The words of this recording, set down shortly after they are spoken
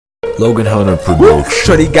Logan Hunter Production.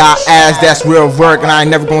 Shorty got ass, that's real work, and I ain't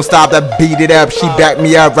never gonna stop to beat it up. She backed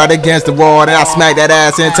me up right against the wall, and I smacked that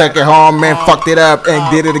ass and took it home and fucked it up and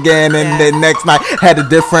did it again. And the next night had a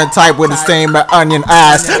different type with the same onion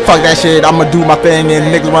ass. Fuck that shit, I'ma do my thing, and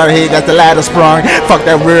niggas wanna hate that's the ladder sprung. Fuck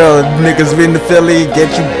that real niggas in the Philly, get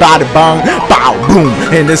you body bung, bow boom,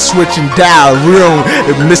 and it's switching dial room.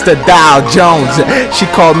 Mr. Dow Jones, she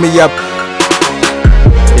called me up.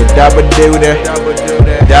 Double do that,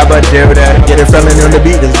 double do that. Get it feeling on the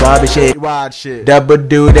beat, this Bobby shit. Double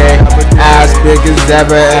do that, ass big as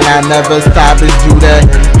ever, and I never stop as do that.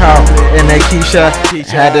 And then Keisha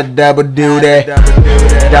had to double do that,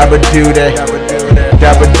 double do that,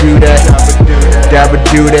 double do that. Double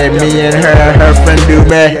do that, me and her friend do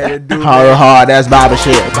me. Hard, that's Bobby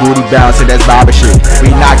shit. Booty bouncing, that's Bobby shit.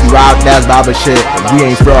 We knock you out, that's Bobby shit. We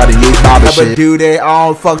ain't fraud, it's Bobby shit. Double do that,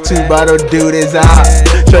 I don't fuck too, but I'll do this out.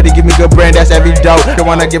 Try to give me good brain, that's every dope. Don't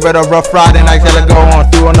wanna give it a rough ride, and I tell her go on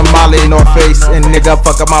through on the molly, North Face. And nigga,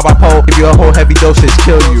 fuck up my pole. Give you a whole heavy dosage,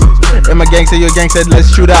 kill you. And my gang say your gang said,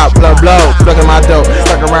 let's shoot out, blow, blow. Stuck in my dope,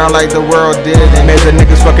 stuck around like the world did. And major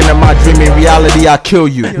niggas fucking in my dream, in reality, I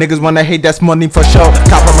kill you. Niggas wanna hate, that's money for sure.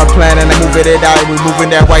 Cop on my plan and I move it out. We moving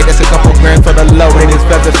that white, that's a couple grand for the low. And it's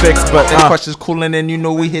feather fixed, but crush is coolin' and you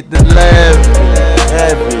know we hit the left.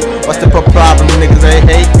 What's the problem, niggas I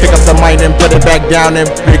hate? Pick up the mic and put it back down and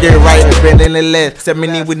bring it right and bend in the left.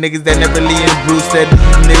 70 with niggas that never leave and Bruce said,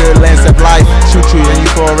 nigga, lens of life. Shoot you and you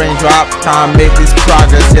for a raindrop. Time make this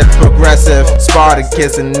progress, yet progressive.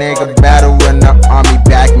 Spartacus a nigga battle when the army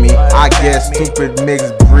back me. I guess stupid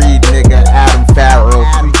mixed breed, nigga, Adam Farrell.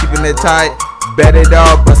 We keeping it tight. Bet it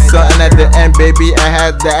up, but something at the end, baby. I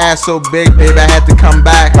had the ass so big, baby, I had to come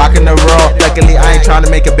back. Rockin' the roll, luckily I ain't trying to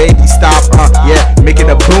make a baby stop, yeah, make it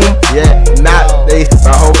a boom, yeah, not they,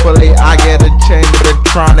 but hopefully I get a chain to the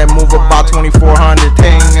tron that move about 2400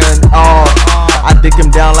 thing and all. I dick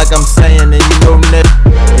him down like I'm saying, and you know nigga,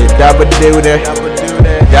 yeah, double do that,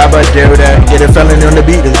 double do that. Get it feeling on the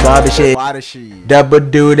beat, this Bobby shit. Double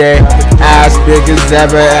do that, ass big as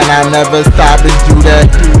ever, and I never stop to do that.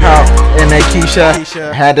 And then Keisha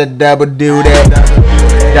had to double do that,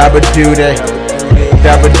 double do that,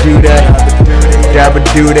 double do that, double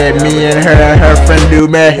do that. Me and her friend do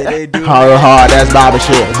me. Hard, that's Bobby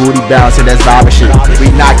shit. Booty bouncing, that's Bobby shit.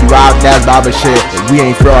 We knock you out, that's Bobby shit. We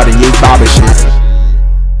ain't fraud, it's Bobby shit.